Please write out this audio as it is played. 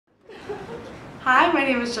Hi, my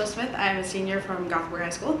name is Jill Smith. I'm a senior from Gothenburg High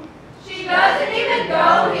School. She doesn't even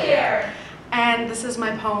go here. And this is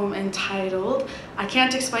my poem entitled, I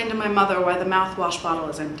Can't Explain to My Mother Why the Mouthwash Bottle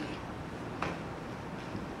is Empty.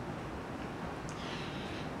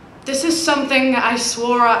 This is something I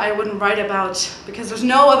swore I wouldn't write about because there's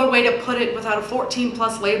no other way to put it without a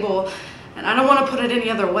 14+ label, and I don't want to put it any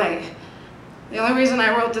other way. The only reason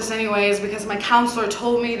I wrote this anyway is because my counselor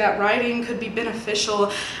told me that writing could be beneficial,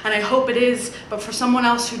 and I hope it is, but for someone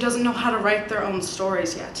else who doesn't know how to write their own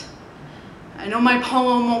stories yet. I know my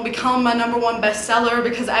poem won't become a #1 bestseller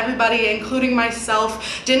because everybody, including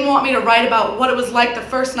myself, didn't want me to write about what it was like the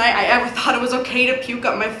first night I ever thought it was okay to puke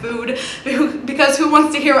up my food, because who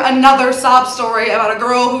wants to hear another sob story about a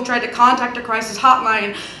girl who tried to contact a crisis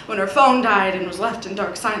hotline when her phone died and was left in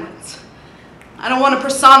dark silence? I don't want to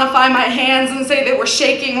personify my hands and say they were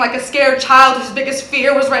shaking like a scared child whose biggest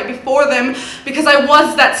fear was right before them, because I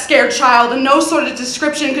was that scared child, and no sort of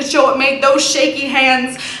description could show what made those shaky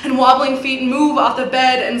hands and wobbling feet move off the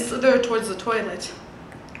bed and slither towards the toilet.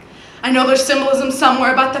 I know there's symbolism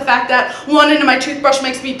somewhere about the fact that one end of my toothbrush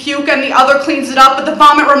makes me puke and the other cleans it up, but the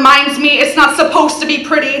vomit reminds me it's not supposed to be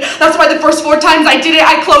pretty. That's why the first 4 times I did it,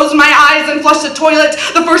 I closed my eyes and flushed the toilet.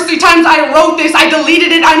 The first 3 times I wrote this, I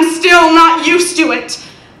deleted it. I'm still not used to it.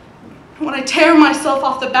 When I tear myself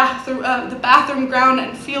off the bathroom ground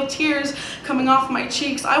and feel tears coming off my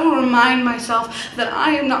cheeks, I will remind myself that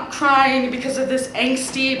I am not crying because of this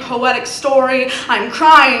angsty, poetic story. I'm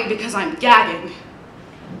crying because I'm gagging.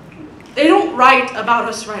 They don't write about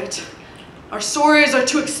us right. Our stories are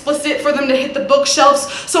too explicit for them to hit the bookshelves,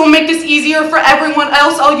 so we'll make this easier for everyone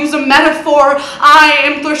else. I'll use a metaphor. I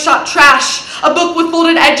am thrift shop trash, a book with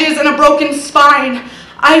folded edges and a broken spine.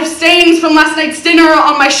 I have stains from last night's dinner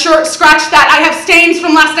on my shirt, scratch that. I have stains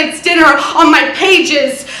from last night's dinner on my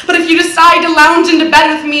pages. But if you decide to lounge into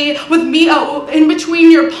bed with me in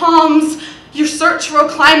between your palms, your search for a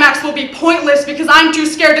climax will be pointless because I'm too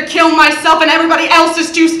scared to kill myself and everybody else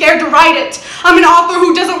is too scared to write it. I'm an author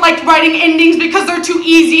who doesn't like writing endings because they're too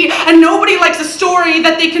easy, and nobody likes a story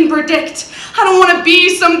that they can predict. I don't want to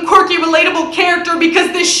be some quirky, relatable character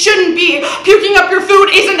because this shouldn't be. Puking up your food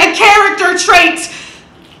isn't a character trait.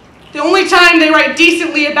 The only time they write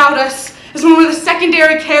decently about us is when we're the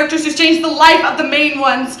secondary characters who change the life of the main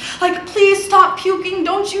ones. Like, please stop puking,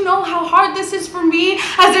 don't you know how hard this is for me?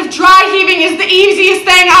 As if dry heaving is the easiest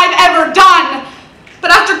thing I've ever done.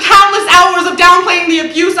 But after countless hours of downplaying the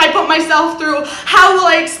abuse I put myself through, how will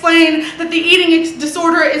I explain that the eating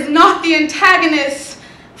disorder is not the antagonist?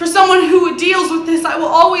 For someone who deals with this, I will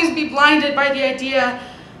always be blinded by the idea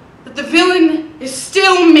that the villain is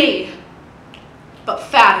still me, but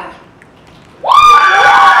fatter.